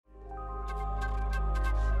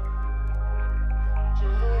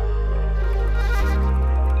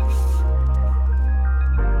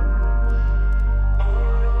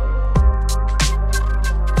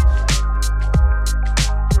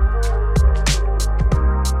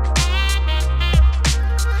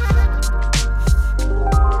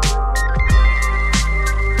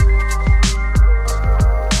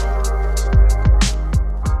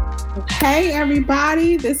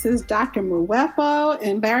everybody. This is Dr. Muwepo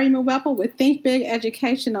and Barry Muwepo with Think Big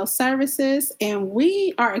Educational Services, and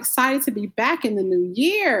we are excited to be back in the new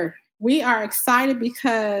year. We are excited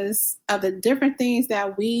because of the different things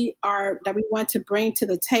that we want to bring to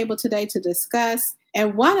the table today to discuss.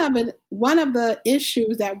 And one of the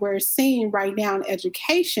issues that we're seeing right now in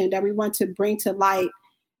education that we want to bring to light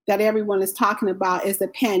that everyone is talking about is the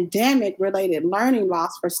pandemic-related learning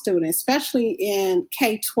loss for students, especially in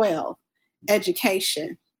K-12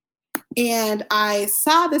 education. And I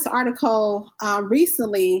saw this article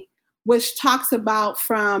recently, which talks about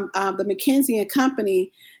from the McKinsey and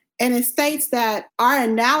Company, and it states that our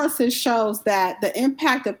analysis shows that the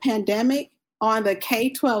impact of pandemic on the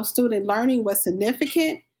K-12 student learning was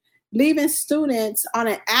significant, leaving students on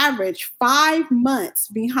an average 5 months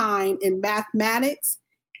behind in mathematics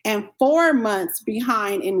and 4 months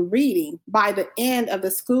behind in reading by the end of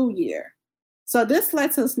the school year. So this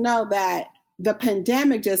lets us know that the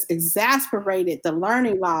pandemic just exacerbated the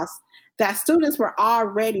learning loss that students were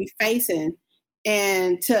already facing,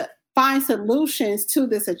 and to find solutions to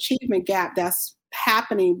this achievement gap that's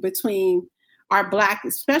happening between our Black,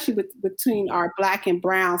 especially between our Black and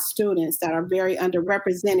Brown students that are very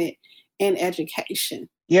underrepresented in education.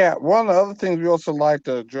 Yeah, one of the other things we also like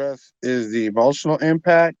to address is the emotional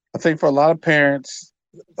impact. I think for a lot of parents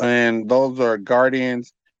and those that are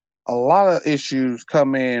guardians, a lot of issues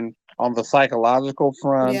come in on the psychological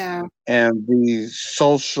front and the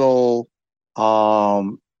social,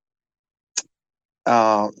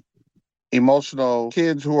 emotional.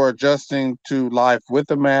 Kids who are adjusting to life with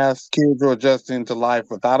a mask, kids who are adjusting to life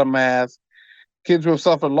without a mask, kids who have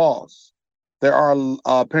suffered loss. There are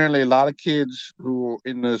apparently a lot of kids who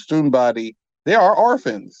in the student body, they are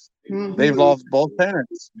orphans. Mm-hmm. They've lost both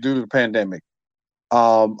parents due to the pandemic.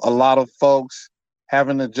 A lot of folks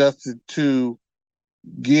haven't adjusted to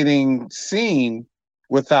getting seen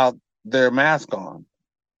without their mask on.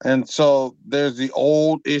 And so there's the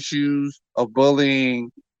old issues of bullying,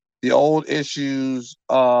 the old issues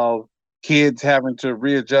of kids having to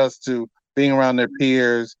readjust to being around their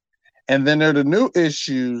peers. And then there are the new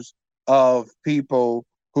issues of people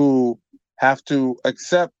who have to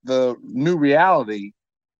accept the new reality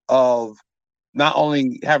of not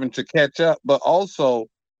only having to catch up, but also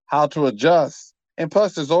how to adjust. And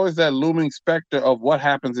plus, there's always that looming specter of what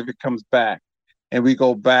happens if it comes back and we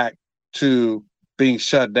go back to being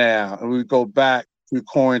shut down and we go back to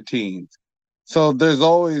quarantines. So there's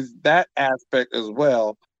always that aspect as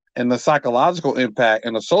well. And the psychological impact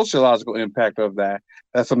and the sociological impact of that,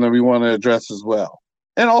 that's something we want to address as well.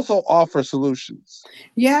 And also offer solutions.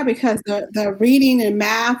 Yeah, because the reading and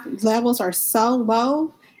math levels are so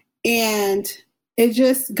low, and it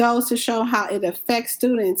just goes to show how it affects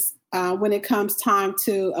students when it comes time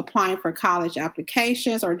to applying for college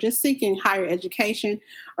applications or just seeking higher education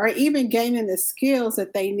or even gaining the skills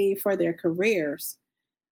that they need for their careers.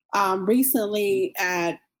 Recently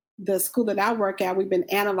at the school that I work at, we've been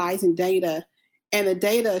analyzing data, and the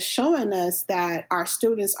data is showing us that our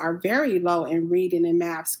students are very low in reading and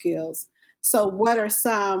math skills. So what are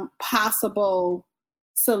some possible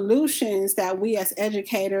solutions that we as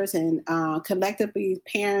educators and collectively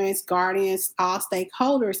parents, guardians, all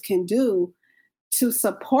stakeholders can do to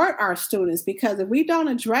support our students? Because if we don't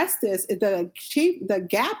address this, the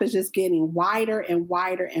gap is just getting wider and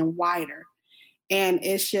wider and wider. And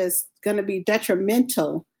it's just going to be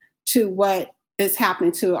detrimental to what is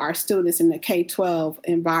happening to our students in the K-12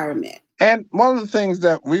 environment. And one of the things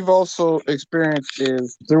that we've also experienced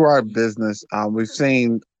is through our business, we've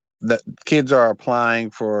seen that kids are applying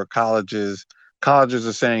for colleges. Colleges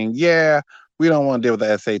are saying, yeah, we don't want to deal with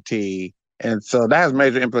the SAT. And so that has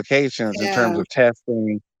major implications in terms of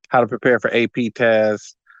testing, how to prepare for AP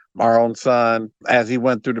tests. Our own son, as he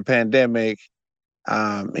went through the pandemic,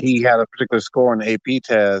 he had a particular score in the AP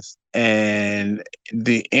test, and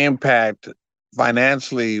the impact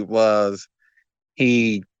financially was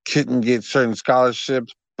he couldn't get certain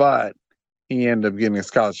scholarships, but he ended up getting a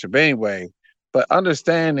scholarship anyway. But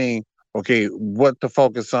understanding, okay, what to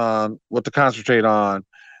focus on, what to concentrate on.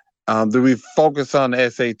 Do we focus on the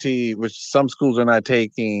SAT, which some schools are not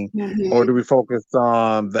taking, or do we focus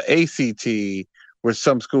on the ACT, which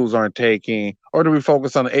some schools aren't taking, or do we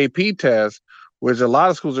focus on the AP test, which a lot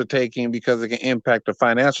of schools are taking because it can impact the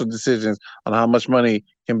financial decisions on how much money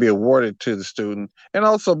can be awarded to the student, and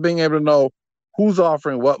also being able to know who's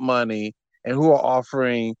offering what money and who are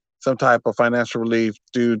offering some type of financial relief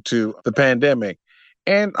due to the pandemic.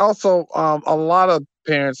 And also, a lot of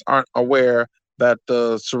parents aren't aware that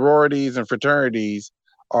the sororities and fraternities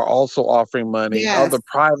are also offering money. Yes. Other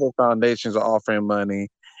private foundations are offering money.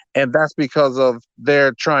 And that's because of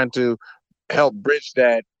they're trying to help bridge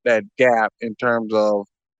that gap in terms of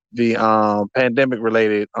the pandemic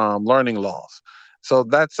related learning loss. So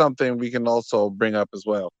that's something we can also bring up as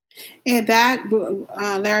well. And that,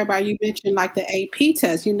 Larry, you mentioned like the AP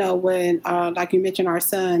test, when, like you mentioned, our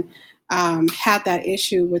son had that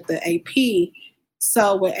issue with the AP.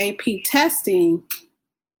 So with AP testing,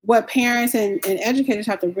 what parents and educators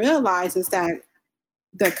have to realize is that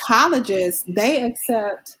the colleges, they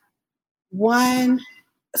accept one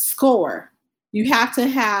score. You have to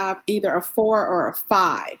have either a 4 or a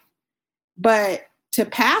 5. But to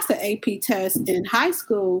pass the AP test in high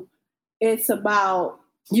school, it's about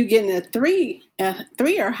you getting a 3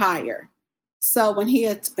 or higher. So when he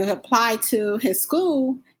had applied to his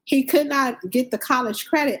school, he could not get the college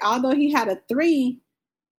credit, although he had a 3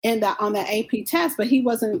 on the AP test, but he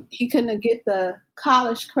couldn't get the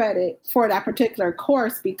college credit for that particular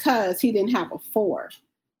course because he didn't have a 4.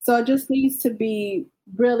 So it just needs to be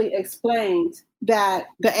really explained that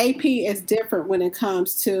the AP is different when it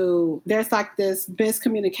comes to, there's like this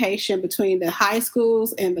miscommunication between the high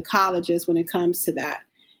schools and the colleges when it comes to that.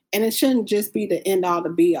 And it shouldn't just be the end all to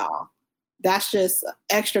be all. That's just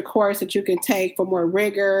extra course that you can take for more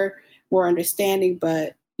rigor, more understanding,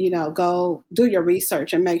 but go do your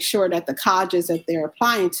research and make sure that the colleges that they're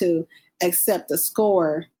applying to accept the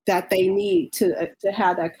score that they need to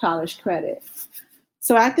have that college credit.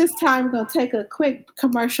 So at this time, we're going to take a quick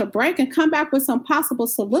commercial break and come back with some possible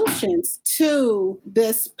solutions to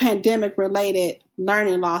this pandemic-related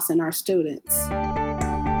learning loss in our students.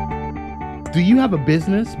 Do you have a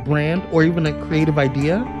business, brand, or even a creative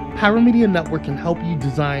idea? Pyromedia Network can help you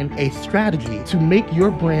design a strategy to make your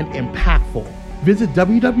brand impactful. Visit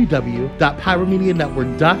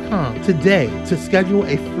www.pyromedianetwork.com today to schedule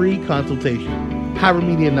a free consultation.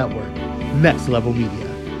 Pyromedia Network, next level media.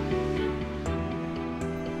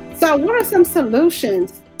 So what are some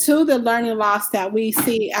solutions to the learning loss that we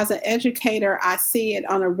see? As an educator, I see it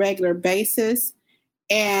on a regular basis.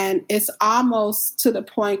 And it's almost to the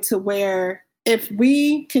point to where if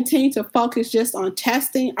we continue to focus just on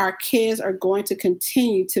testing, our kids are going to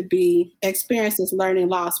continue to experience this learning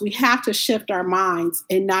loss. We have to shift our minds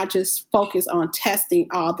and not just focus on testing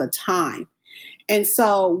all the time. And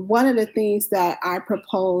so one of the things that I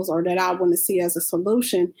propose or that I want to see as a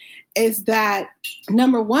solution is that,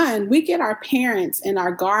 number one, we get our parents and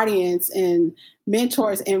our guardians and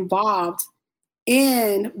mentors involved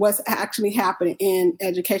in what's actually happening in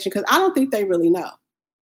education, because I don't think they really know.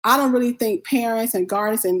 I don't really think parents and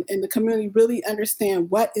guardians and the community really understand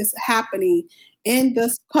what is happening in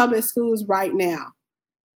the public schools right now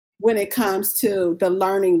when it comes to the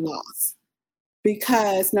learning loss.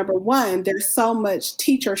 Because number one, there's so much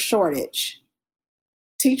teacher shortage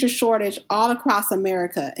all across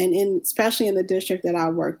America, and especially in the district that I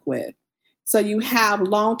work with. So you have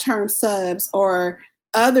long-term subs or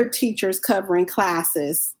other teachers covering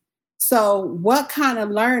classes. So what kind of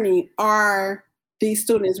learning are these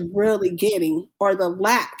students really getting, or the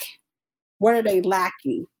lack? What are they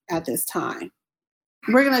lacking at this time?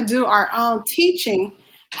 We're going to do our own teaching.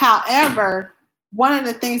 However, one of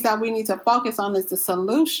the things that we need to focus on is the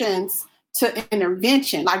solutions to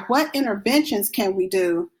intervention. Like, what interventions can we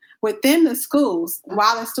do within the schools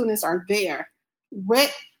while the students are there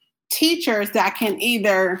with teachers that can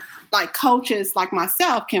either, like coaches like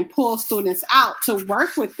myself, can pull students out to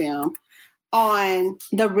work with them on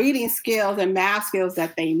the reading skills and math skills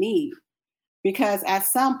that they need. Because at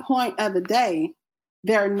some point of the day,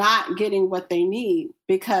 they're not getting what they need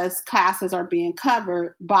because classes are being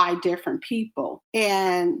covered by different people.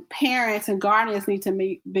 And parents and guardians need to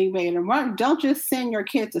be made aware. Don't just send your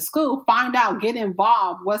kid to school. Find out, get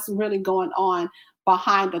involved, what's really going on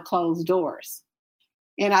behind the closed doors.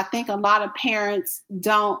 And I think a lot of parents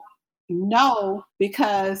don't know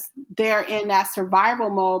because they're in that survival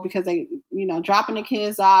mode, because they, dropping the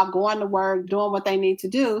kids off, going to work, doing what they need to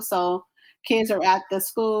do. So kids are at the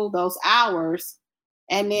school those hours.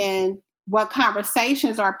 And then what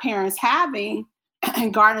conversations are parents having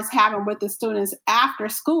and guardians having with the students after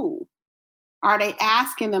school? Are they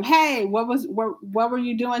asking them, hey, what were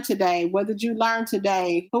you doing today? What did you learn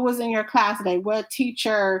today? Who was in your class today? What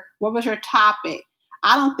teacher? What was your topic?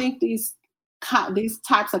 I don't think these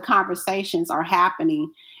types of conversations are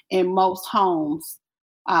happening in most homes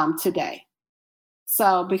today.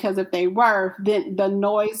 So, because if they were, then the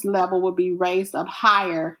noise level would be raised up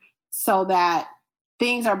higher so that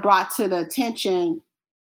things are brought to the attention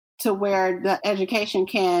to where the education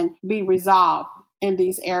can be resolved in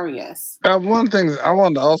these areas. One thing I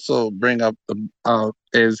wanted to also bring up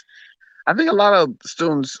is I think a lot of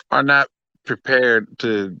students are not prepared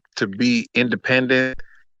to be independent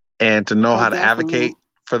and to know how to advocate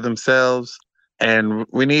for themselves. And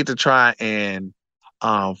we need to try and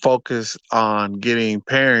focus on getting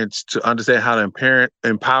parents to understand how to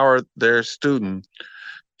empower their student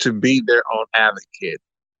to be their own advocate.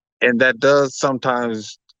 And that does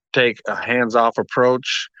sometimes take a hands-off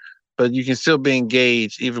approach, but you can still be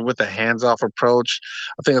engaged even with a hands-off approach.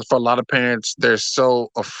 I think for a lot of parents, they're so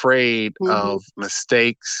afraid of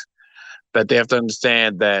mistakes that they have to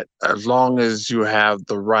understand that as long as you have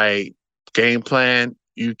the right game plan,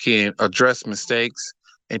 you can address mistakes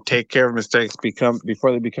and take care of mistakes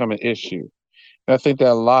before they become an issue. And I think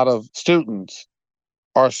that a lot of students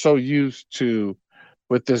are so used to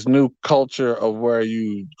with this new culture of where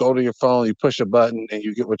you go to your phone, you push a button, and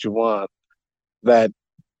you get what you want, that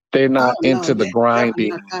they're not into the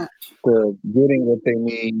grinding, to getting what they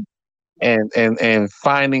need, and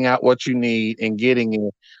finding out what you need and getting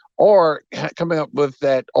it, or coming up with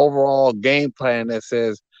that overall game plan that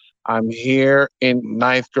says, I'm here in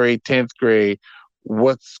ninth grade, 10th grade,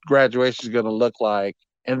 what's graduation is going to look like,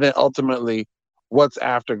 and then ultimately what's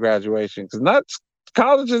after graduation, because not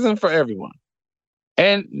college isn't for everyone.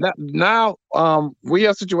 And now we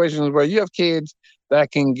have situations where you have kids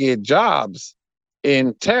that can get jobs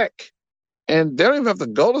in tech and they don't even have to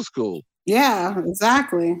go to school. Yeah,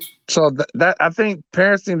 exactly. So that I think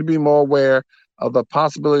parents need to be more aware of the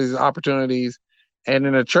possibilities and opportunities. And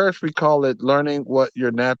in the church, we call it learning what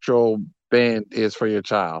your natural bend is for your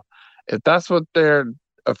child. If that's what their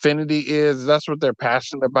affinity is, that's what they're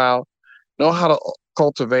passionate about, know how to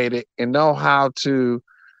cultivate it and know how to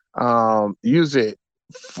use it.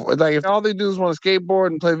 Like if all they do is want to skateboard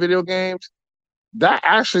and play video games, that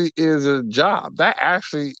actually is a job. That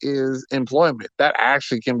actually is employment. That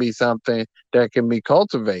actually can be something that can be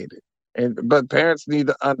cultivated. But parents need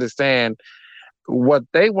to understand what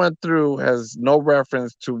they went through has no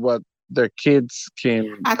reference to what their kids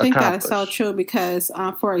can I think accomplish. that is so true because,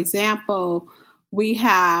 for example, we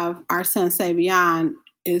have our son Savion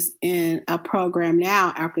is in a program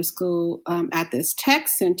now after school at this tech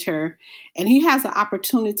center, and he has the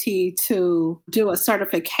opportunity to do a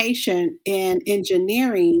certification in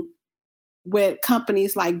engineering with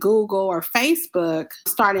companies like Google or Facebook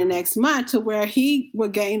starting next month, to where he will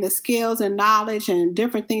gain the skills and knowledge and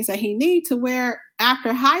different things that he needs, to where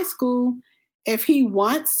after high school, if he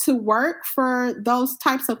wants to work for those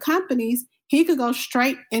types of companies, he could go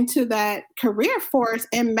straight into that career force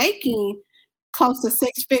and making close to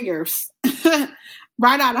six figures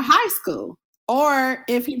right out of high school. Or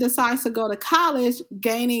if he decides to go to college,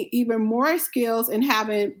 gaining even more skills and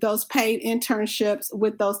having those paid internships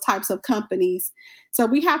with those types of companies. So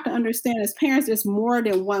we have to understand as parents, there's more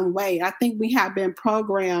than one way. I think we have been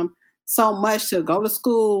programmed so much to go to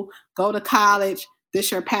school, go to college,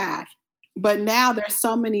 this your path. But now there's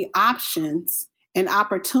so many options and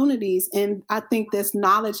opportunities. And I think this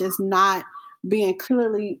knowledge is not being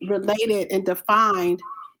clearly related and defined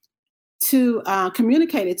to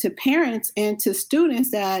communicate it to parents and to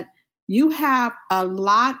students that you have a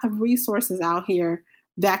lot of resources out here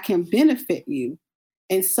that can benefit you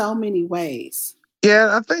in so many ways.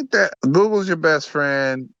 Yeah, I think that Google's your best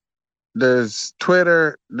friend. There's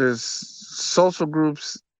Twitter, there's social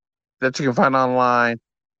groups that you can find online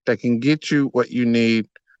that can get you what you need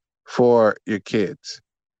for your kids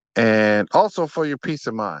and also for your peace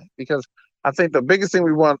of mind. Because I think the biggest thing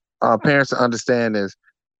we want parents to understand is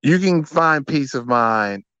you can find peace of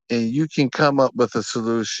mind and you can come up with a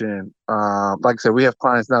solution. Like I said, we have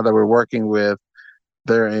clients now that we're working with.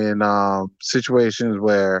 They're in situations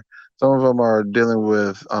where some of them are dealing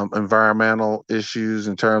with environmental issues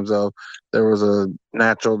in terms of there was a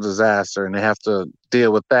natural disaster and they have to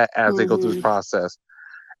deal with that as they go through the process.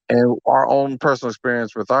 And our own personal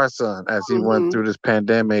experience with our son as he went through this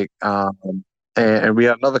pandemic. And we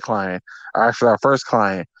had another client, actually our first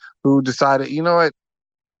client, who decided, you know what,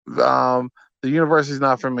 the university's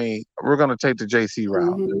not for me. We're going to take the JC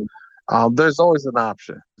route. There's always an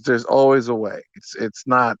option. There's always a way. It's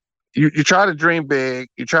not, you try to dream big,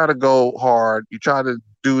 you try to go hard, you try to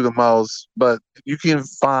do the most, but you can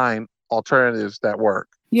find alternatives that work.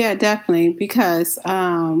 Yeah, definitely. Because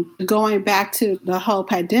going back to the whole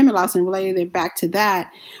pandemic loss and relating it back to that,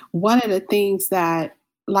 one of the things that,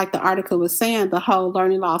 like the article was saying, the whole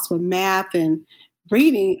learning loss with math and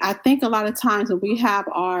reading, I think a lot of times when we have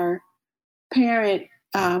our parent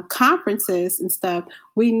conferences and stuff,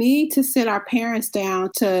 we need to sit our parents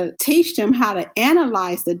down to teach them how to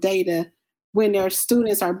analyze the data when their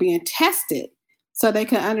students are being tested, so they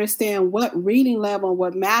can understand what reading level and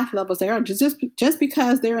what math levels they are. Just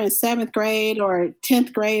because they're in 7th grade or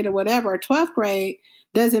 10th grade or whatever, or 12th grade,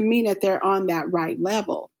 doesn't mean that they're on that right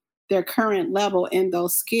level, their current level in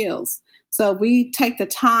those skills. So we take the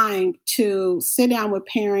time to sit down with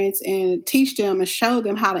parents and teach them and show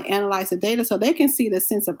them how to analyze the data so they can see the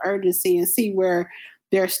sense of urgency and see where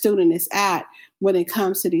their student is at when it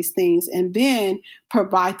comes to these things, and then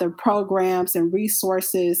provide the programs and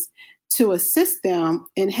resources to assist them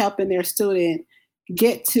in helping their student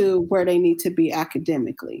get to where they need to be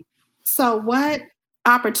academically. So what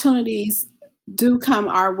opportunities do come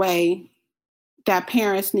our way that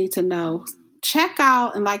parents need to know? Check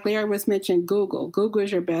out, and like Larry was mentioning, Google. Google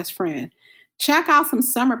is your best friend. Check out some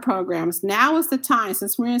summer programs. Now is the time,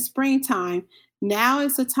 since we're in springtime, now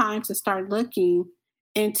is the time to start looking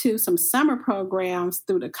into some summer programs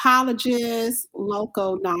through the colleges,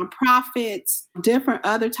 local nonprofits, different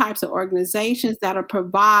other types of organizations that'll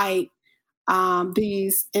provide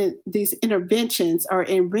these interventions or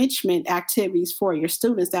enrichment activities for your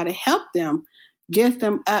students that'll help them get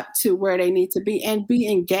them up to where they need to be and be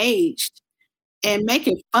engaged and make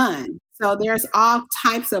it fun. So there's all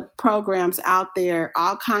types of programs out there,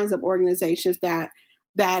 all kinds of organizations that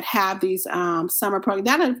have these summer programs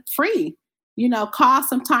that are free. Cost,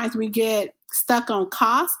 sometimes we get stuck on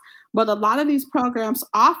cost, but a lot of these programs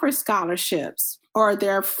offer scholarships, or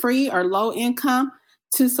they're free or low income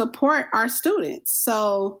to support our students.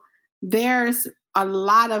 So there's a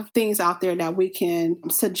lot of things out there that we can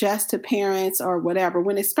suggest to parents or whatever,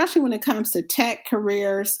 especially when it comes to tech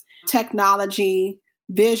careers, technology,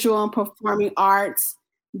 visual and performing arts.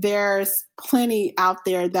 There's plenty out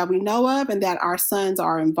there that we know of and that our sons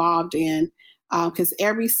are involved in, because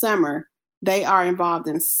every summer they are involved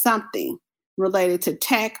in something related to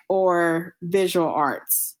tech or visual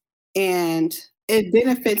arts, and it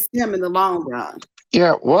benefits them in the long run.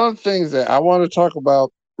 Yeah, one of the things that I want to talk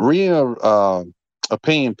about, reading a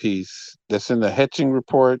opinion piece that's in the Hetching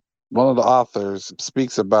Report, one of the authors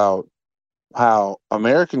speaks about how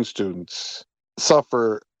American students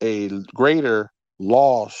suffer a greater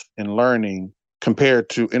loss in learning compared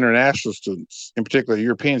to international students, in particular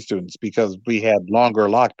European students, because we had longer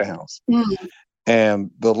lockdowns. Mm. And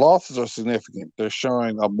the losses are significant. They're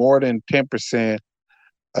showing a more than 10%,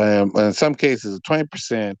 in some cases, a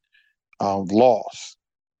 20% loss.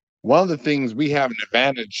 One of the things we have an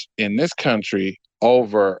advantage in this country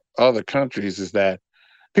over other countries is that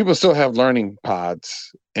people still have learning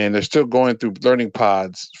pods, and they're still going through learning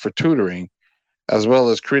pods for tutoring, as well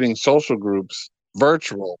as creating social groups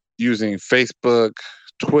virtual using Facebook,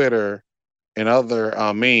 Twitter, and other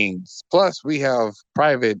means. Plus, we have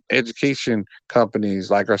private education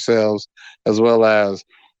companies like ourselves, as well as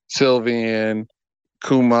Sylvian,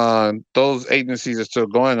 Kumon. Those agencies are still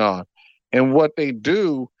going on. And what they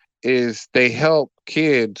do is they help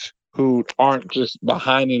kids who aren't just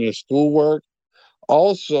behind in their schoolwork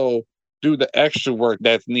also do the extra work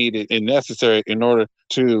that's needed and necessary in order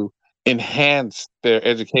to enhance their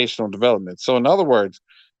educational development. So in other words,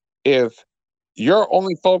 if you're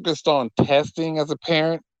only focused on testing as a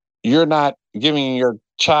parent, you're not giving your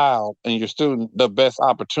child and your student the best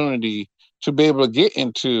opportunity to be able to get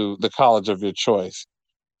into the college of your choice.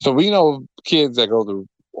 So we know kids that go to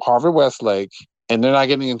Harvard Westlake and they're not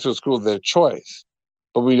getting into a school of their choice.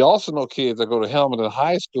 But we also know kids that go to Hamilton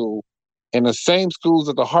High School, and the same schools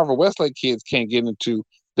that the Harvard Westlake kids can't get into,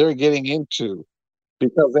 they're getting into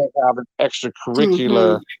because they have an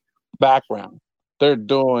extracurricular background. They're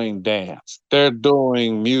doing dance, they're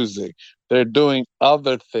doing music, they're doing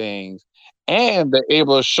other things, and they're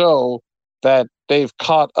able to show that they've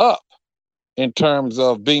caught up in terms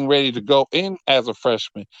of being ready to go in as a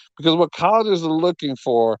freshman. Because what colleges are looking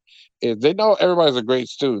for is they know everybody's a great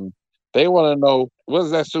student. They want to know, what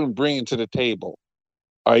does that student bring to the table?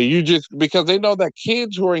 Are you just, because they know that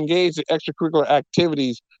kids who are engaged in extracurricular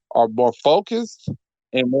activities are more focused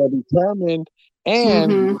and more determined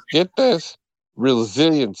and, get this,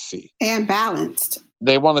 resiliency. And balanced.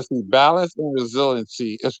 They want to see balance and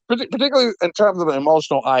resiliency, particularly in terms of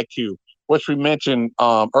emotional IQ, which we mentioned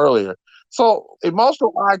earlier. So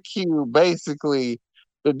emotional IQ, basically,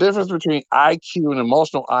 the difference between IQ and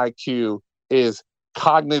emotional IQ is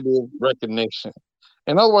cognitive recognition.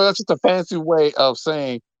 In other words, that's just a fancy way of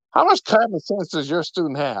saying, how much common sense does your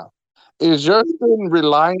student have? Is your student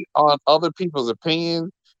relying on other people's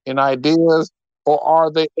opinions and ideas, or are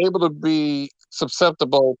they able to be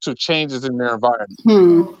susceptible to changes in their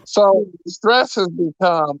environment? So stress has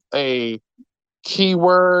become a key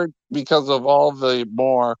word because of all the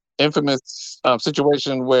more infamous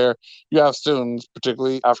situation where you have students,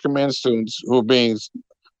 particularly African-American students, who are being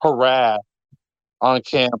harassed on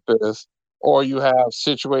campus, or you have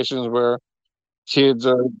situations where kids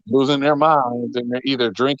are losing their minds and they're either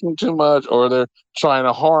drinking too much or they're trying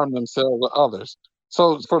to harm themselves or others.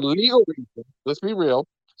 So for legal reasons, let's be real,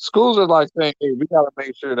 schools are like saying, hey, we got to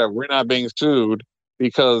make sure that we're not being sued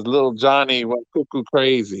because little Johnny went cuckoo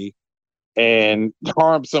crazy and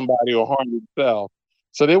harmed somebody or harmed himself.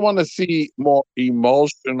 So they want to see more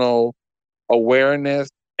emotional awareness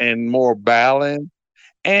and more balance,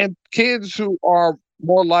 and kids who are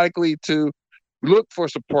more likely to look for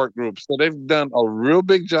support groups. So they've done a real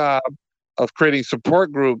big job of creating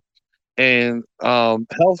support groups and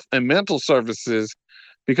health and mental services,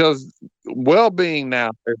 because well-being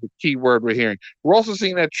now is the key word we're hearing. We're also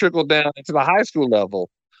seeing that trickle down into the high school level.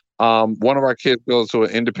 One of our kids goes to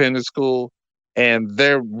an independent school, and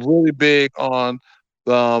they're really big on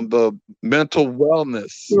the mental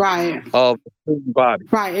wellness Right. of the student body.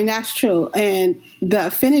 Right, and that's true. And the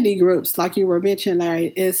affinity groups, like you were mentioning, Larry,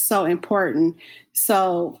 is so important.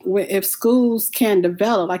 So if schools can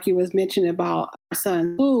develop, like you was mentioning about our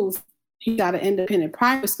son's schools, he got an independent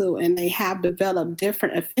private school, and they have developed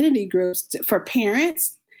different affinity groups for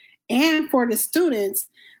parents and for the students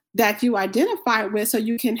that you identify with, so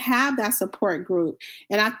you can have that support group.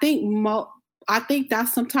 And I think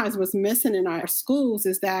that's sometimes what's missing in our schools,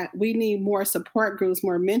 is that we need more support groups,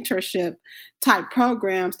 more mentorship type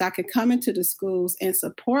programs that can come into the schools and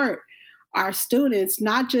support our students,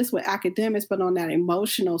 not just with academics, but on that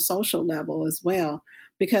emotional, social level as well.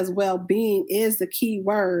 Because well-being is the key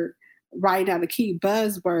word right now, the key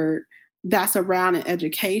buzzword that's around in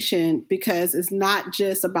education, because it's not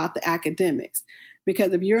just about the academics.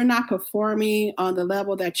 Because if you're not performing on the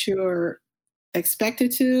level that you're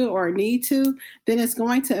expected to or need to, then it's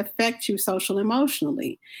going to affect you social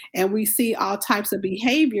emotionally. And we see all types of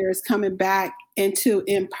behaviors coming back into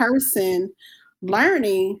in-person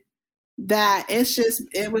learning that it's just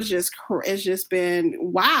been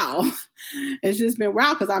wow. It's just been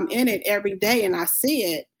wow, because I'm in it every day and I see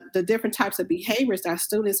it, the different types of behaviors that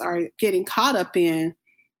students are getting caught up in.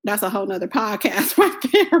 That's a whole nother podcast right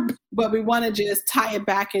there. But we want to just tie it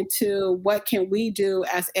back into what can we do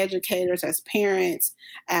as educators, as parents,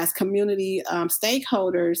 as community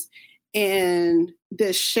stakeholders, in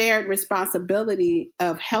this shared responsibility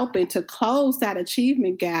of helping to close that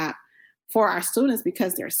achievement gap for our students,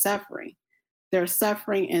 because they're suffering. They're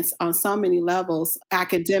suffering on so many levels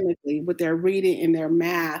academically with their reading and their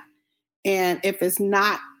math. And if it's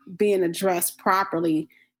not being addressed properly,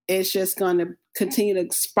 it's just going to continue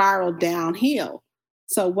to spiral downhill.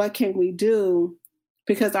 So what can we do?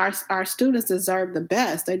 Because our students deserve the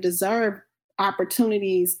best. They deserve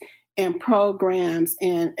opportunities and programs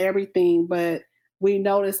and everything. But we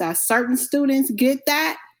notice that certain students get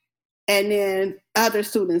that and then other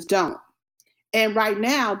students don't. And right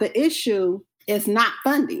now, the issue is not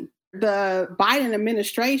funding. The Biden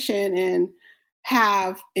administration and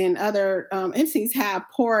other entities have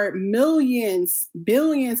poured millions,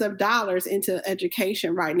 billions of dollars into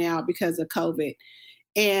education right now because of COVID.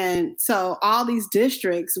 And so all these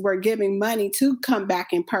districts were giving money to come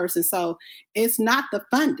back in person. So it's not the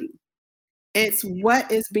funding. It's what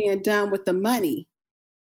is being done with the money,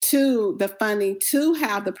 to the funding, to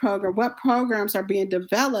have the program, what programs are being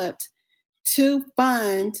developed to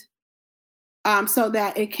fund so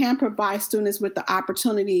that it can provide students with the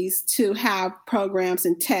opportunities to have programs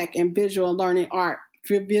in tech and visual learning art,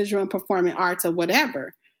 visual and performing arts or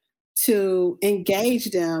whatever, to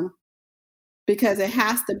engage them, because it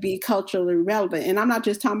has to be culturally relevant. And I'm not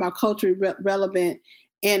just talking about culturally relevant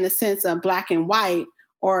in the sense of Black and white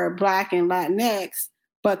or Black and Latinx,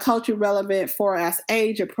 but culturally relevant for us,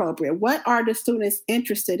 age appropriate. What are the students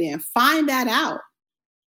interested in? Find that out.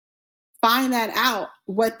 Find that out,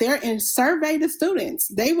 what they're in. Survey the students.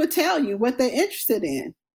 They will tell you what they're interested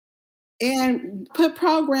in, and put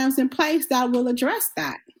programs in place that will address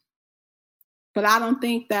that. But I don't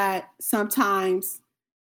think that sometimes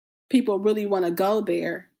people really want to go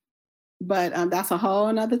there. But that's a whole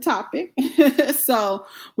another topic. So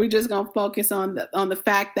we're just going to focus on the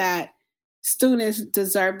fact that students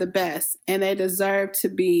deserve the best, and they deserve to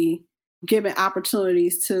be given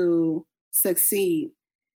opportunities to succeed,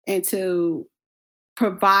 and to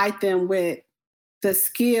provide them with the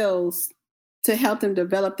skills to help them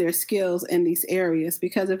develop their skills in these areas.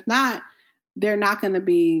 Because if not, they're not going to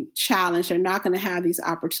be challenged. They're not going to have these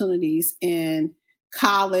opportunities in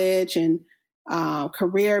college and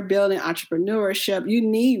career building, entrepreneurship. You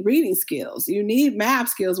need reading skills. You need math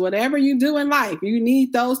skills. Whatever you do in life, you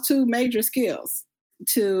need those two major skills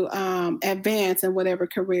to advance in whatever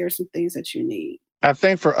careers and things that you need. I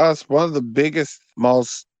think for us, one of the biggest,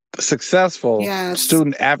 most successful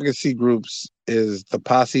student advocacy groups is the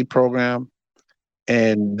Posse program.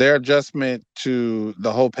 And their adjustment to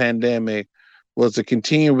the whole pandemic was to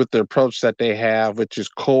continue with the approach that they have, which is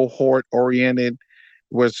cohort oriented,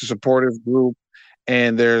 where it's a supportive group.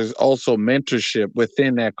 and there's also mentorship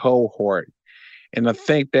within that cohort. And I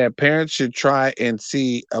think that parents should try and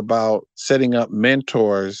see about setting up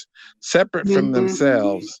mentors separate from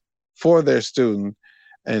themselves for their students,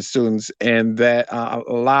 and that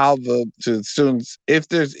allow the students, if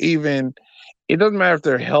there's even, it doesn't matter if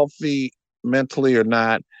they're healthy mentally or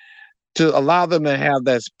not, to allow them to have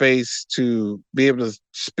that space to be able to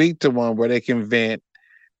speak to one where they can vent,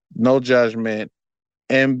 no judgment,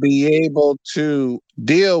 and be able to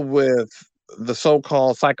deal with the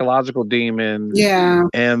so-called psychological demons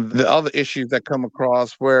and the other issues that come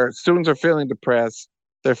across where students are feeling depressed,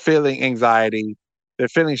 they're feeling anxiety, they're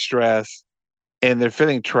feeling stress, and they're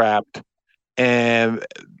feeling trapped. And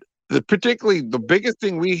particularly the biggest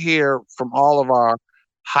thing we hear from all of our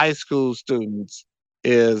high school students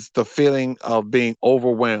is the feeling of being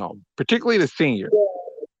overwhelmed, particularly the seniors.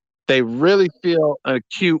 They really feel an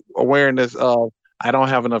acute awareness of, I don't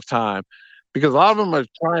have enough time, because a lot of them are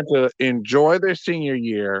trying to enjoy their senior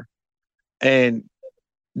year, and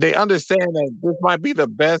they understand that this might be the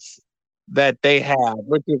best that they have,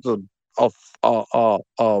 which is a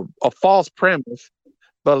false premise.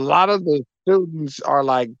 But a lot of the students are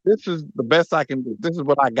like, this is the best I can do. This is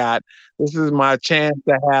what I got. This is my chance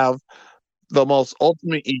to have the most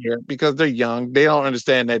ultimate year, because they're young. They don't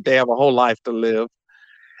understand that they have a whole life to live.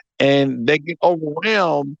 And they get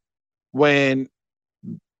overwhelmed when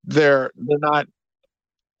they're not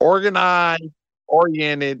organized,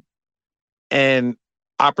 oriented, and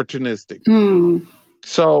opportunistic.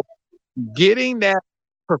 So getting that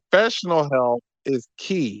professional help is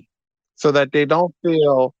key so that they don't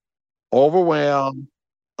feel overwhelmed,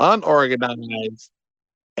 unorganized,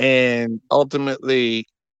 and ultimately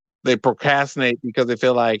they procrastinate because they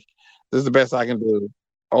feel like this is the best I can do.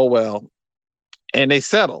 Oh, well. And they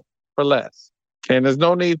settle for less. And there's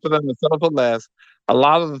no need for them to settle for less. A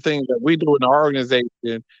lot of the things that we do in our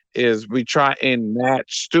organization is we try and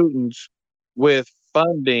match students with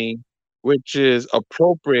funding, which is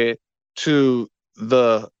appropriate to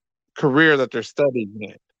the career that they're studying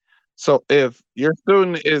in. So if your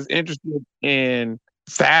student is interested in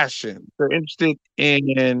fashion, they're interested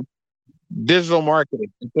in digital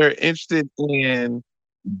marketing, if they're interested in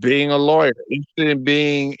being a lawyer, interested in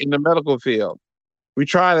being in the medical field, we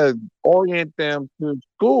try to orient them to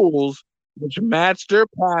schools which match their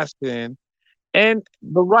passion and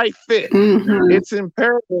the right fit. It's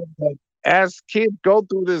imperative that as kids go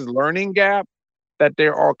through this learning gap, that they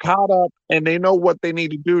are caught up and they know what they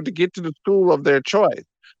need to do to get to the school of their choice,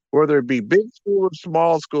 whether it be big school or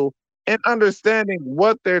small school, and understanding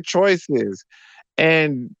what their choice is.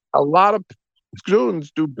 And a lot of students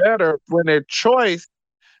do better when their choice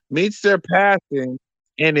meets their passion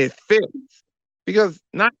and it fits. Because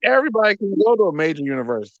not everybody can go to a major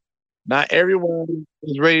university. Not everyone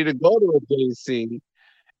is ready to go to a JC.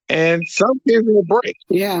 And some kids will break.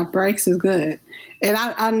 Yeah, breaks is good. And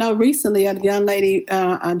I know recently a young lady,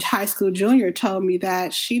 a high school junior, told me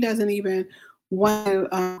that she doesn't even want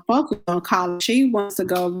to focus on college. She wants to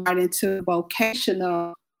go right into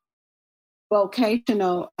vocational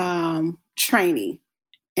training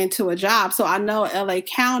into a job. So I know LA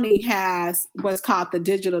County has what's called the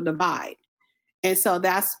digital divide. And so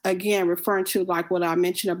that's, again, referring to like what I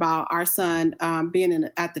mentioned about our son being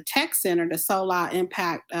at the tech center, the Solar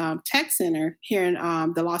Impact Tech Center here in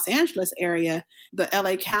the Los Angeles area. The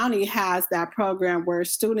LA County has that program where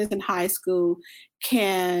students in high school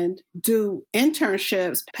can do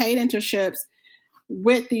internships, paid internships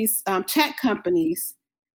with these tech companies,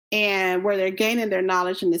 and where they're gaining their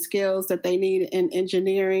knowledge and the skills that they need in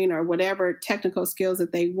engineering or whatever technical skills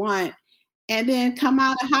that they want. And then come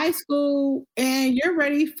out of high school and you're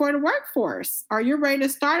ready for the workforce, or you're ready to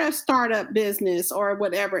start a startup business or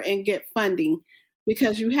whatever and get funding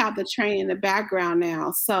because you have the training in the background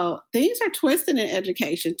now. So things are twisted in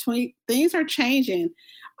education. Things are changing,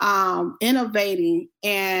 innovating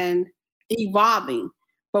and evolving.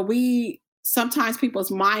 But sometimes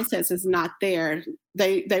people's mindsets is not there.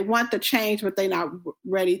 They want the change, but they're not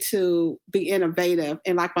ready to be innovative.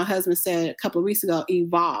 And like my husband said a couple of weeks ago,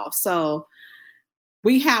 evolve. So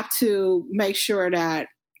we have to make sure that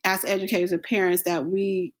as educators and parents that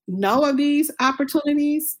we know of these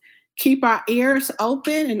opportunities, keep our ears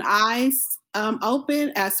open and eyes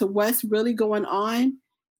open as to what's really going on,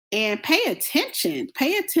 and pay attention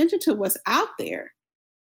to what's out there,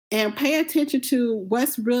 and pay attention to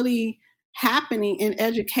what's really happening in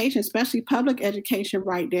education, especially public education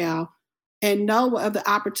right now, and know of the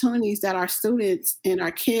opportunities that our students and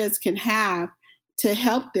our kids can have to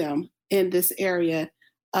help them in this area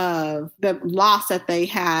of the loss that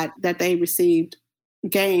they received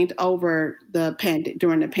gained over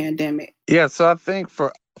during the pandemic? Yeah, so I think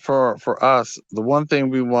for us, the one thing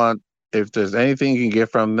we want, if there's anything you can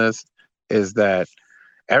get from this, is that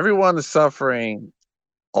everyone is suffering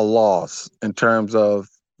a loss in terms of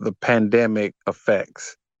the pandemic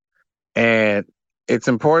effects. And it's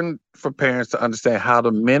important for parents to understand how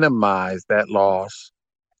to minimize that loss.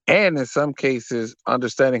 And in some cases,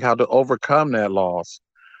 understanding how to overcome that loss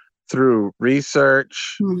through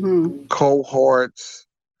research, cohorts,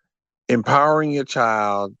 empowering your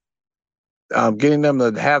child, getting them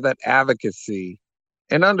to have that advocacy,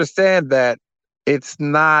 and understand that it's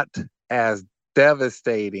not as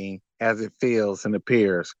devastating as it feels and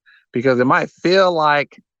appears, because it might feel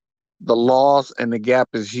like the loss and the gap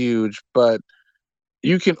is huge, but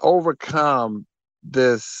you can overcome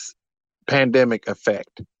this pandemic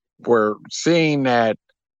effect. We're seeing that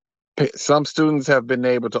some students have been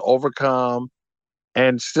able to overcome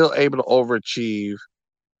and still able to overachieve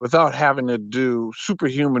without having to do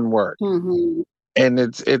superhuman work. And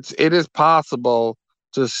it is possible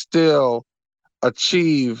to still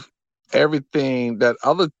achieve everything that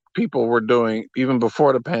other people were doing even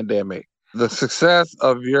before the pandemic. The success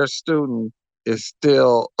of your student is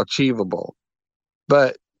still achievable,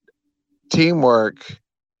 but teamwork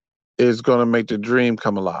is going to make the dream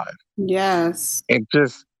come alive. Yes. And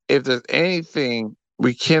just, if there's anything,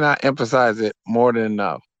 we cannot emphasize it more than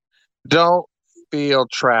enough. Don't feel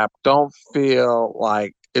trapped. Don't feel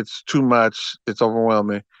like it's too much, it's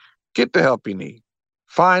overwhelming. Get the help you need.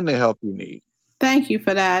 Find the help you need. Thank you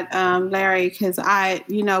for that, Larry, because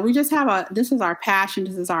we just this is our passion,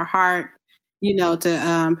 this is our heart,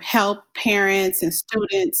 to help parents and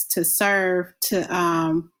students to serve,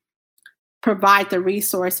 to provide the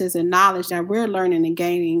resources and knowledge that we're learning and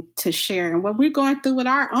gaining to share and what we're going through with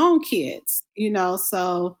our own kids,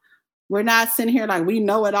 so we're not sitting here like we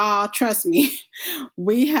know it all. Trust me,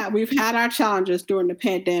 we've had our challenges during the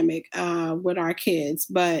pandemic with our kids,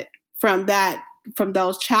 but from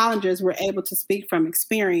those challenges, we're able to speak from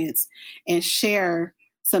experience and share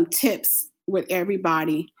some tips with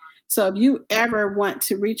everybody. So if you ever want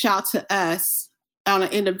to reach out to us on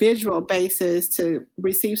an individual basis to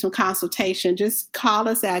receive some consultation, just call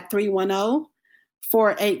us at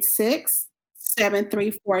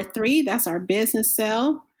 310-486-7343. That's our business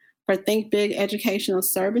cell for Think Big Educational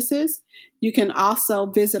Services. You can also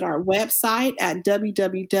visit our website at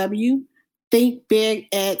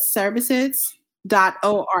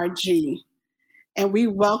www.thinkbigedservices.org. And we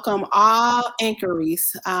welcome all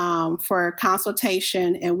inquiries for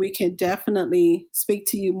consultation, and we can definitely speak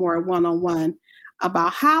to you more one-on-one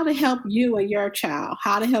about how to help you and your child,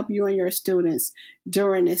 how to help you and your students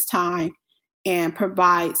during this time, and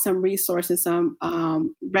provide some resources, some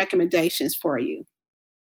recommendations for you.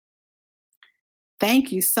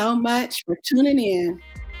 Thank you so much for tuning in.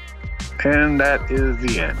 And that is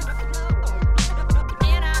the end.